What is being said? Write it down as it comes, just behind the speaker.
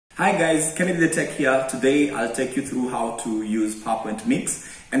Hi guys, Kennedy the Tech here. Today I'll take you through how to use PowerPoint Mix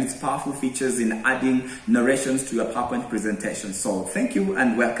and its powerful features in adding narrations to your PowerPoint presentation. So thank you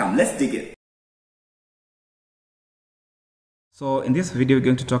and welcome. Let's dig it. So in this video we're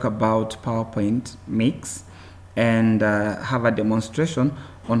going to talk about PowerPoint Mix and have a demonstration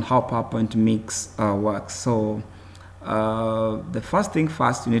on how PowerPoint Mix works. So the first thing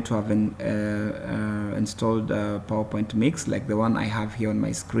first, you need to have installed PowerPoint Mix like the one I have here on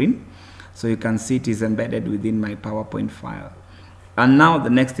my screen. So you can see it is embedded within my PowerPoint file. And now the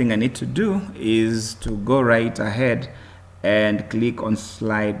next thing I need to do is to go right ahead and click on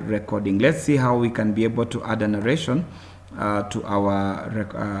slide recording. Let's see how we can be able to add a narration to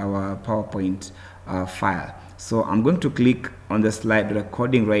our PowerPoint file. So I'm going to click on the slide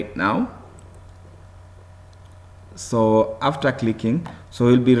recording right now. So after clicking, so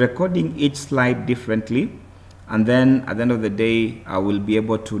we'll be recording each slide differently, and then at the end of the day I will be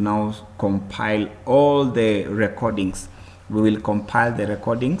able to now compile all the recordings. We will compile the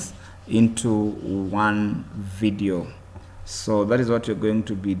recordings into one video. So that is what you're going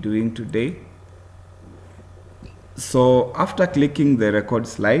to be doing today. So after clicking the record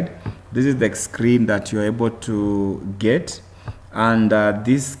slide, this is the screen that you're able to get. And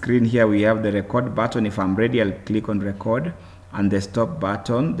this screen here, we have the record button. If I'm ready, I'll click on record, and the stop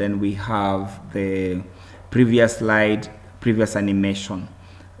button. Then we have the previous slide, previous animation,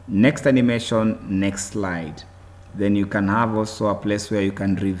 next animation, next slide. Then you can have also a place where you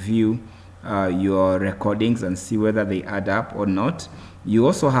can review your recordings and see whether they add up or not. You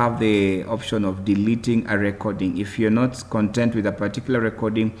also have the option of deleting a recording. If you're not content with a particular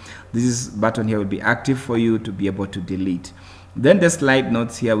recording, this button here will be active for you to be able to delete. Then the slide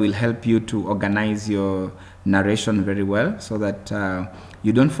notes here will help you to organize your narration very well, so that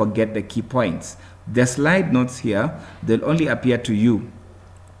you don't forget the key points. The slide notes here, they'll only appear to you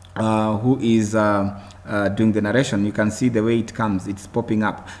who is doing the narration. You can see the way it comes, it's popping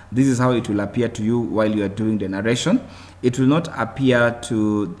up. This is how it will appear to you while you are doing the narration. It will not appear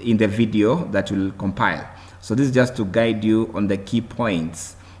in the video that will compile. So this is just to guide you on the key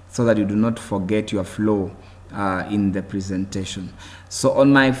points so that you do not forget your flow in the presentation. So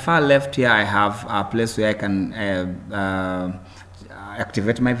on my far left here, I have a place where I can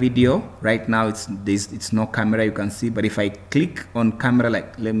activate my video. Right now it's no camera, you can see, but if I click on camera,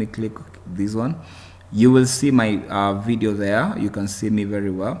 like let me click this one, you will see my video there. You can see me very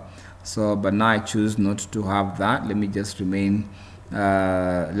well. So but now I choose not to have that. Let me just remain,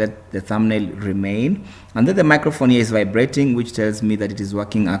 let the thumbnail remain, and then the microphone here is vibrating, which tells me that it is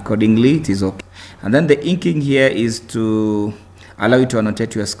working accordingly. It is okay. And then the inking here is to allow you to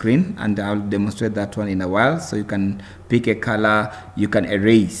annotate your screen, and I'll demonstrate that one in a while. So you can pick a color, you can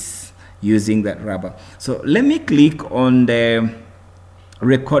erase using that rubber. So let me click on the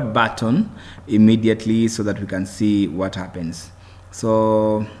record button immediately so that we can see what happens.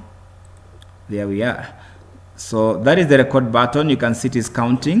 So there we are. So that is the record button. You can see it is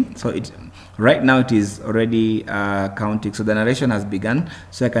counting. So right now it is already counting. So the narration has begun.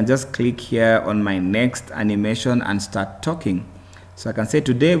 So I can just click here on my next animation and start talking. So I can say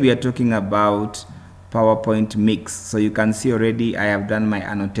today we are talking about PowerPoint Mix. So you can see already I have done my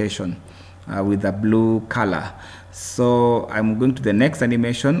annotation with a blue color. So I'm going to the next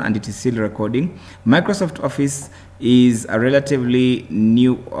animation, and it is still recording. Microsoft Office is a relatively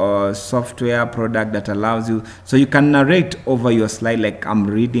new software product that allows you, so you can narrate over your slide like I'm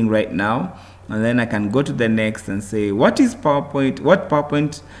reading right now, and then I can go to the next and say what is PowerPoint, what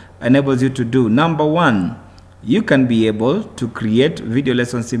PowerPoint enables you to do. Number one, you can be able to create video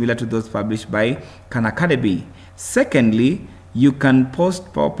lessons similar to those published by Khan Academy. Secondly, you can post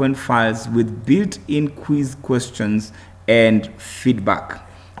PowerPoint files with built-in quiz questions and feedback.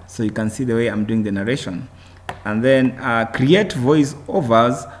 So you can see the way I'm doing the narration. And then create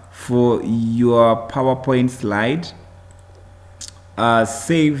voiceovers for your PowerPoint slide.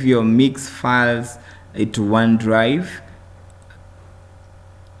 Save your mix files to OneDrive.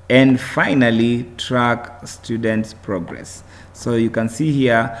 And finally, track students' progress. So you can see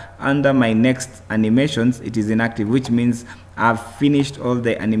here under my next animations, it is inactive, which means I've finished all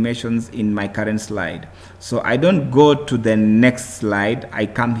the animations in my current slide. So I don't go to the next slide. I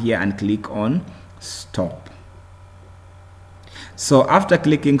come here and click on stop. So after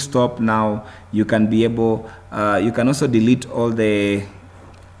clicking stop, now you can be able, you can also delete all the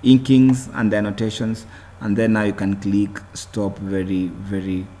inkings and the annotations, and then now you can click stop very,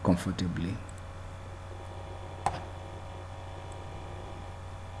 very comfortably.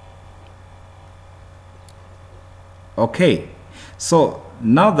 Okay, so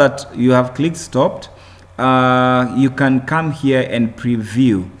now that you have clicked stopped, you can come here and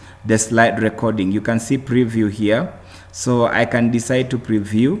preview the slide recording. You can see preview here, so I can decide to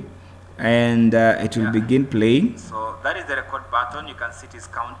preview, and it will begin playing. So that is the record button. You can see it is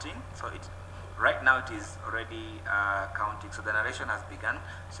counting. So right now it is already counting. So the narration has begun.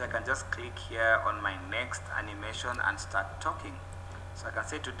 So I can just click here on my next animation and start talking. So I can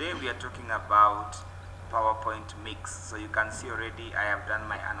say today we are talking about PowerPoint mix. So you can see already I have done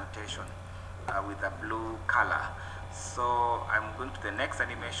my annotation with a blue color. So I'm going to the next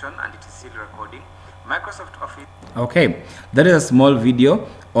animation, and it is still recording. Microsoft Office. Okay, that is a small video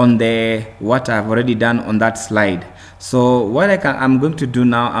on the what I've already done on that slide. So what I'm going to do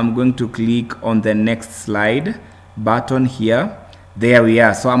now, I'm going to click on the next slide button here. There we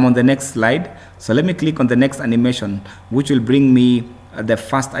are. So I'm on the next slide. So let me click on the next animation, which will bring me the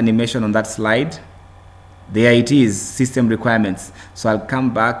first animation on that slide. There it is, system requirements. So I'll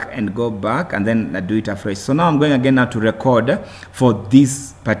come back and go back, and then I do it afresh. So now I'm going again now to record for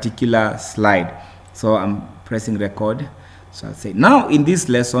this particular slide. So I'm pressing record. So I'll say now in this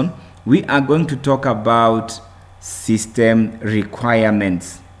lesson we are going to talk about system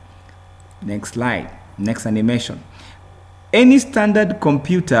requirements. Next slide, next animation. Any standard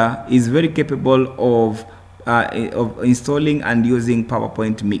computer is very capable of installing and using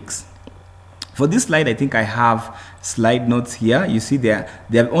PowerPoint Mix. For this slide, I think I have slide notes here. You see they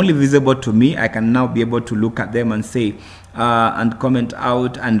are only visible to me. I can now be able to look at them and say and comment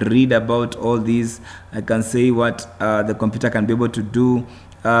out and read about all these. I can say what the computer can be able to do.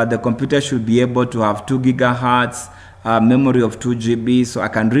 The computer should be able to have 2 gigahertz, memory of 2 GB. So I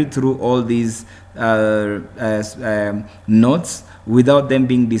can read through all these notes without them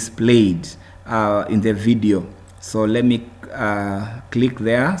being displayed in the video. So let me click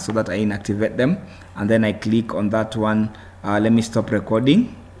there so that I inactivate them, and then I click on that one. Let me stop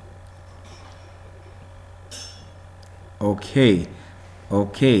recording. Okay,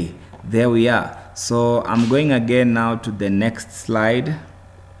 there we are. So I'm going again now to the next slide.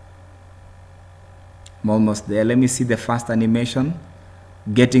 I'm almost there. Let me see the first animation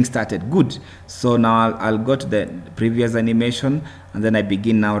getting started. Good. So now I'll go to the previous animation, and then I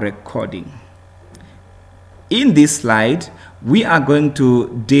begin now recording. In this slide, we are going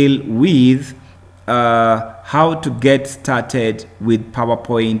to deal with how to get started with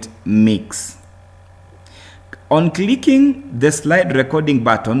PowerPoint Mix. On clicking the slide recording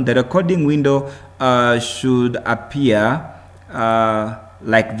button, the recording window should appear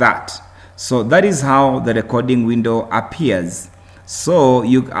like that. So that is how the recording window appears. So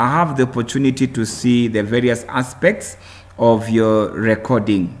you have the opportunity to see the various aspects of your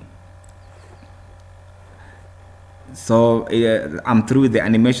recording. So I'm through with the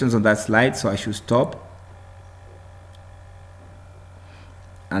animations on that slide, so I should stop.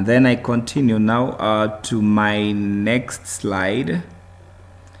 And then I continue now to my next slide.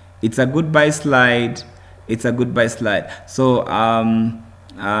 It's a goodbye slide. It's a goodbye slide. So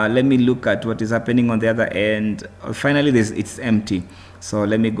let me look at what is happening on the other end. Finally, it's empty. So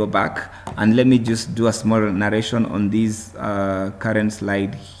let me go back, and let me just do a small narration on this current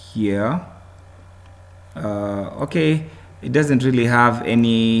slide here. Okay, it doesn't really have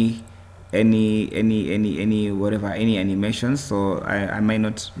any animations, so I might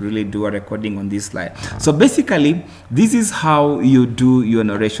not really do a recording on this slide. So basically this is how you do your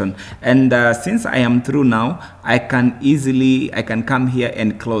narration, and since I am through now, I can come here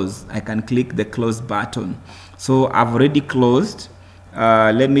and close. I can click the close button. So I've already closed.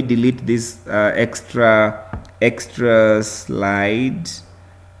 Let me delete this extra slide.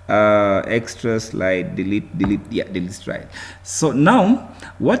 Delete slide. So now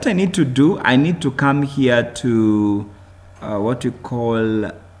what I need to do, I need to come here to what you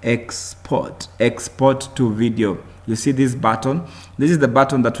call export to video. You see this button? This is the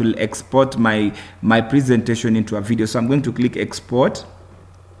button that will export my presentation into a video. So I'm going to click export,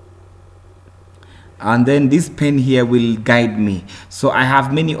 and then this pen here will guide me. So I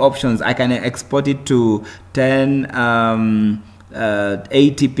have many options. I can export it to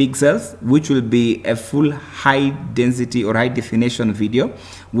 80 pixels, which will be a full high density or high definition video,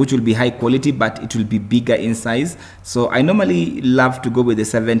 which will be high quality, but it will be bigger in size. So I normally love to go with the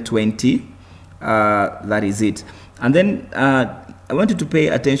 720. That is it. And then I want you to pay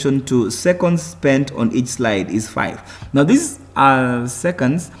attention to seconds spent on each slide is 5. Now these are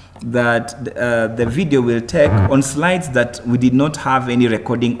seconds that the video will take on slides that we did not have any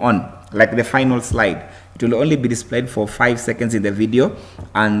recording on, like the final slide. It will only be displayed for 5 seconds in the video,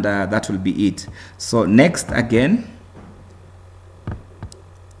 and that will be it. So next again.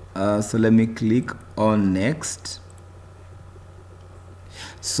 So let me click on next.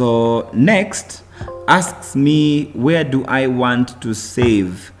 So next, asks me where do I want to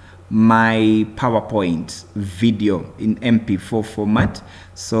save my PowerPoint video in MP4 format.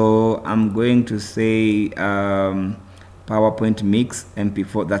 So I'm going to say PowerPoint mix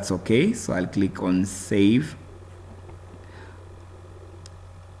MP4. That's okay. So I'll click on save.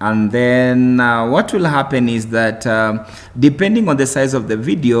 And then what will happen is that depending on the size of the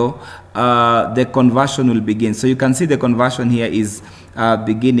video, the conversion will begin. So you can see the conversion here is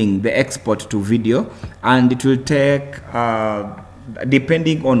beginning the export to video, and it will take,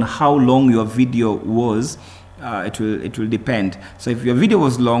 depending on how long your video was, it will depend. So if your video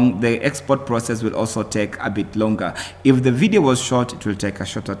was long, the export process will also take a bit longer. If the video was short, it will take a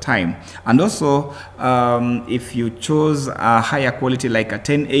shorter time. And also if you chose a higher quality like a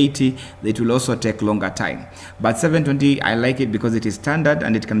 1080, it will also take longer time. But 720, I like it because it is standard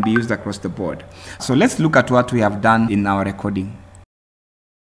and it can be used across the board. So let's look at what we have done in our recording.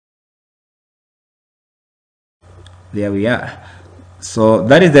 There we are. So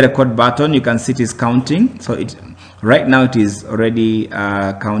that is the record button. You can see it is counting. So right now it is already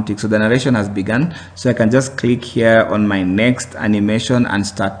counting. So the narration has begun. So I can just click here on my next animation and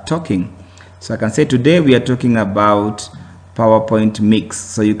start talking. So I can say today we are talking about PowerPoint mix.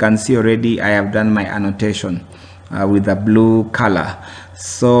 So you can see already I have done my annotation with a blue color.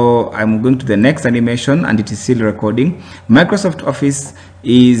 So I'm going to the next animation and it is still recording. Microsoft Office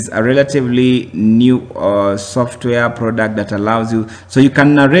is a relatively new software product that allows you, so you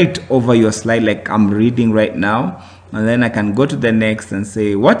can narrate over your slide like I'm reading right now, and then I can go to the next and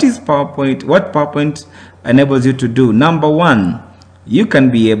say what is PowerPoint, what PowerPoint enables you to do. Number one, you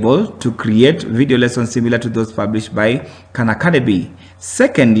can be able to create video lessons similar to those published by Khan Academy.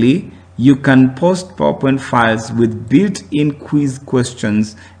 Secondly, you can post PowerPoint files with built-in quiz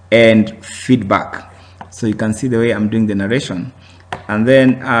questions and feedback. So you can see the way I'm doing the narration. And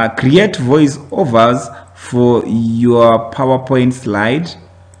then create voiceovers for your PowerPoint slide.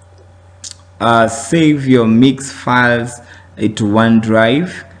 Save your mix files to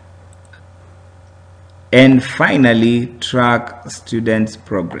OneDrive. And finally, track students'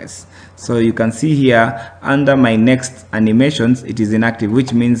 progress. So you can see here under my next animations, it is inactive,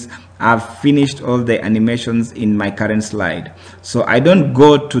 which means I've finished all the animations in my current slide. So I don't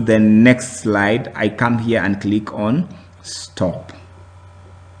go to the next slide. I come here and click on stop.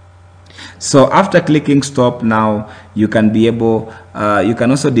 So after clicking stop, now you can be able, you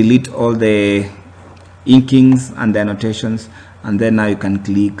can also delete all the inkings and the annotations, and then now you can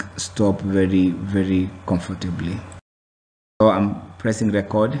click stop very comfortably. So I'm pressing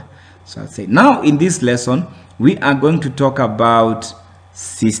record. So I'll say now in this lesson we are going to talk about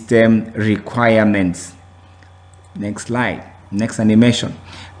system requirements. Next slide, next animation.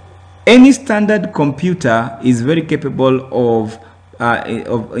 Any standard computer is very capable of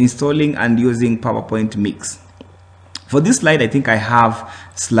installing and using PowerPoint mix. For this slide, I think I have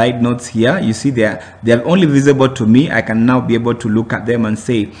slide notes here. You see they are only visible to me. I can now be able to look at them and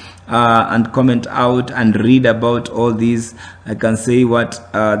say and comment out and read about all these. I can say what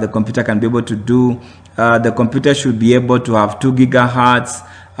the computer can be able to do. The computer should be able to have 2 gigahertz,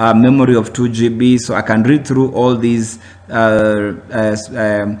 memory of 2 GB. So I can read through all these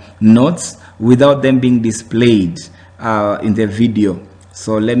notes without them being displayed in the video.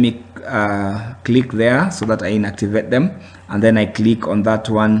 So let me click there so that I inactivate them, and then I click on that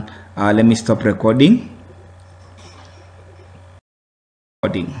one. Let me stop recording.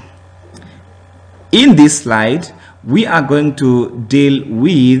 In this slide, we are going to deal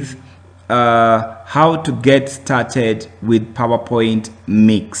with how to get started with PowerPoint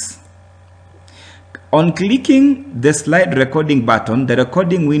mix. On clicking the slide recording button, the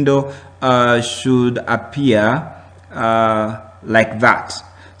recording window should appear like that.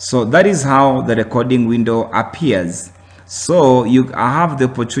 So that is how the recording window appears. So you have the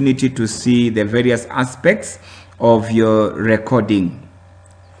opportunity to see the various aspects of your recording.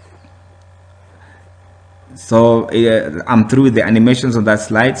 So I'm through with the animations on that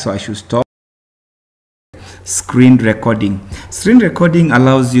slide, so I should stop. Screen recording. Screen recording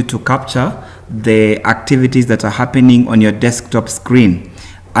allows you to capture the activities that are happening on your desktop screen.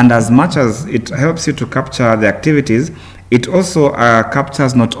 And as much as it helps you to capture the activities, it also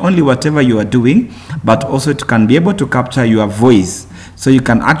captures not only whatever you are doing, but also it can be able to capture your voice. So you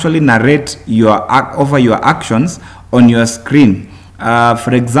can actually narrate over your actions on your screen.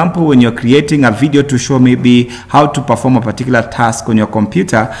 For example, when you're creating a video to show maybe how to perform a particular task on your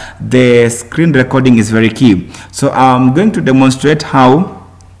computer, the screen recording is very key. So I'm going to demonstrate how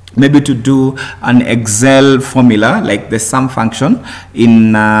maybe to do an Excel formula like the sum function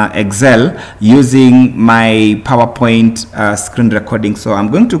in Excel using my PowerPoint screen recording. So I'm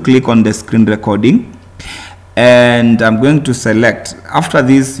going to click on the screen recording, and I'm going to select. After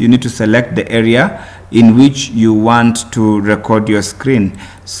this, you need to select the area in which you want to record your screen.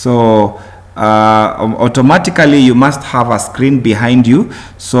 So automatically you must have a screen behind you.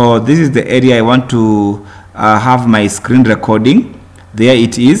 So this is the area I want to have my screen recording. There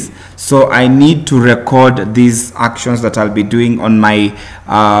it is. So I need to record these actions that I'll be doing on my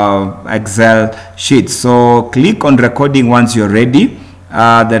Excel sheet. So click on recording once you're ready.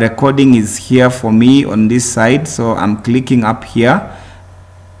 The recording is here for me on this side, so I'm clicking up here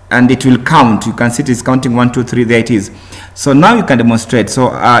and it will count. You can see it is counting 1 2 3. There it is. So now you can demonstrate.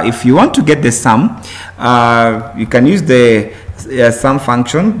 So if you want to get the sum, you can use the sum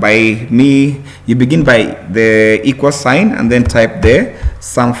function. By me, you begin by the equal sign and then type the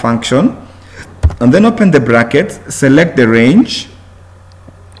sum function, and then open the brackets, select the range,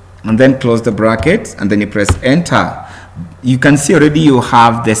 and then close the brackets, and then you press enter. You can see already you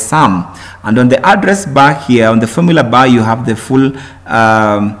have the sum, and on the address bar here, on the formula bar, you have the full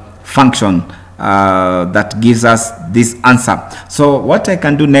function that gives us this answer. So what I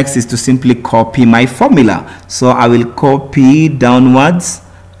can do next is to simply copy my formula. So I will copy downwards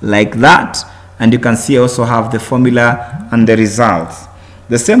like that, and you can see I also have the formula and the results.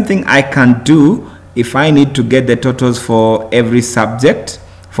 The same thing I can do if I need to get the totals for every subject,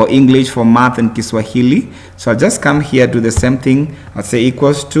 for English, for math, and Kiswahili. So I'll just come here, do the same thing. I'll say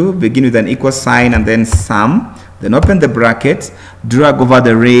equals to, begin with an equal sign and then sum, then open the brackets, drag over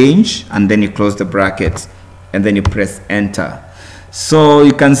the range, and then you close the brackets, and then you press enter. So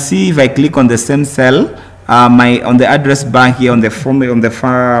you can see if I click on the same cell, on the address bar here, on the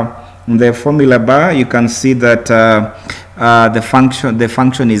formula bar, you can see that the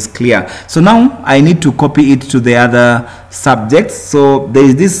function is clear. So now I need to copy it to the other subjects. So there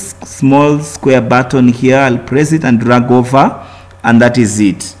is this small square button here. I'll press it and drag over, and that is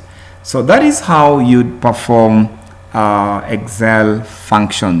it. So that is how you perform Excel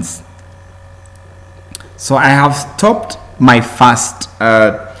functions. So I have stopped my first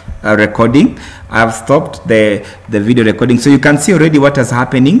recording. I have stopped the video recording. So you can see already what is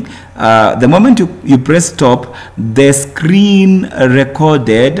happening. The moment you press stop, the screen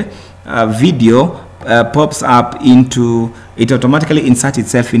recorded video pops up into, it automatically inserts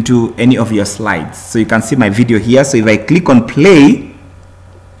itself into any of your slides. So you can see my video here. So if I click on play,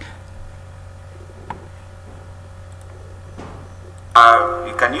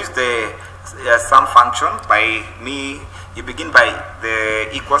 you can use the sum function. By me, you begin by the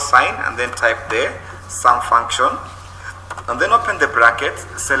equal sign and then type the sum function, and then open the brackets,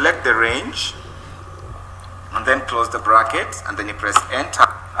 select the range, and then close the brackets, and then you press enter.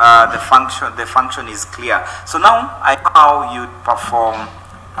 The function is clear. So now I know how you perform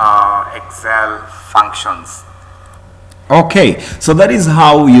Excel functions. Okay, so that is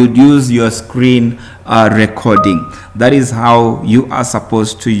how you'd use your screen recording. That is how you are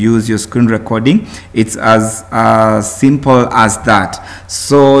supposed to use your screen recording. It's as simple as that.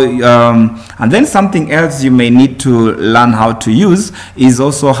 So and then something else you may need to learn how to use is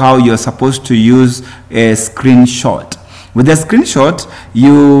also how you're supposed to use a screenshot. With a screenshot,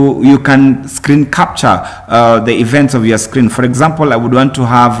 you can screen capture the events of your screen. For example, I would want to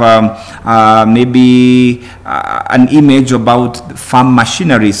have maybe an image about farm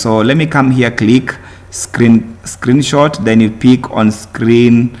machinery. So let me come here, click screenshot, then you pick on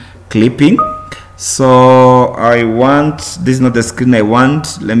screen clipping. So I want, this is not the screen I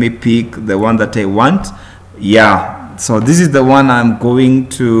want. Let me pick the one that I want. Yeah, so this is the one I'm going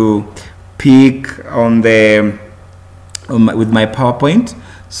to pick on the with my PowerPoint.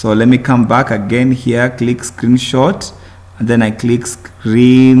 So let me come back again here, click screenshot, and then I click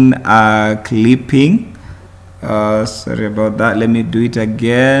screen clipping. Sorry about that. Let me do it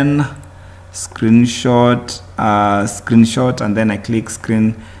again. Screenshot, screenshot, and then I click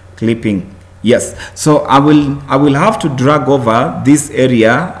screen clipping. Yes. So I will have to drag over this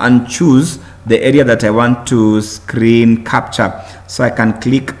area and choose the area that I want to screen capture. So I can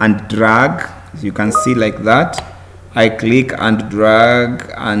click and drag. As you can see, like that. I click and drag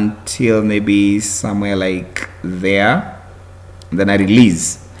until maybe somewhere like there. Then I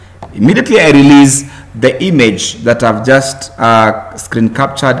release. Immediately I release, the image that I've just screen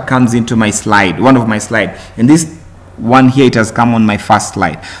captured comes into my slide, one of my slides. And this one here, it has come on my first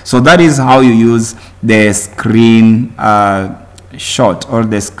slide. So that is how you use the screen shot or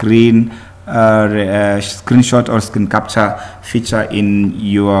the screen screenshot or screen capture feature in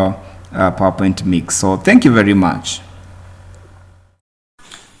your PowerPoint mix. So thank you very much.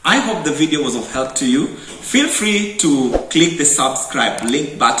 I hope the video was of help to you. Feel free to click the subscribe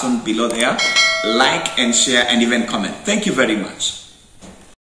link button below there, like and share and even comment. Thank you very much.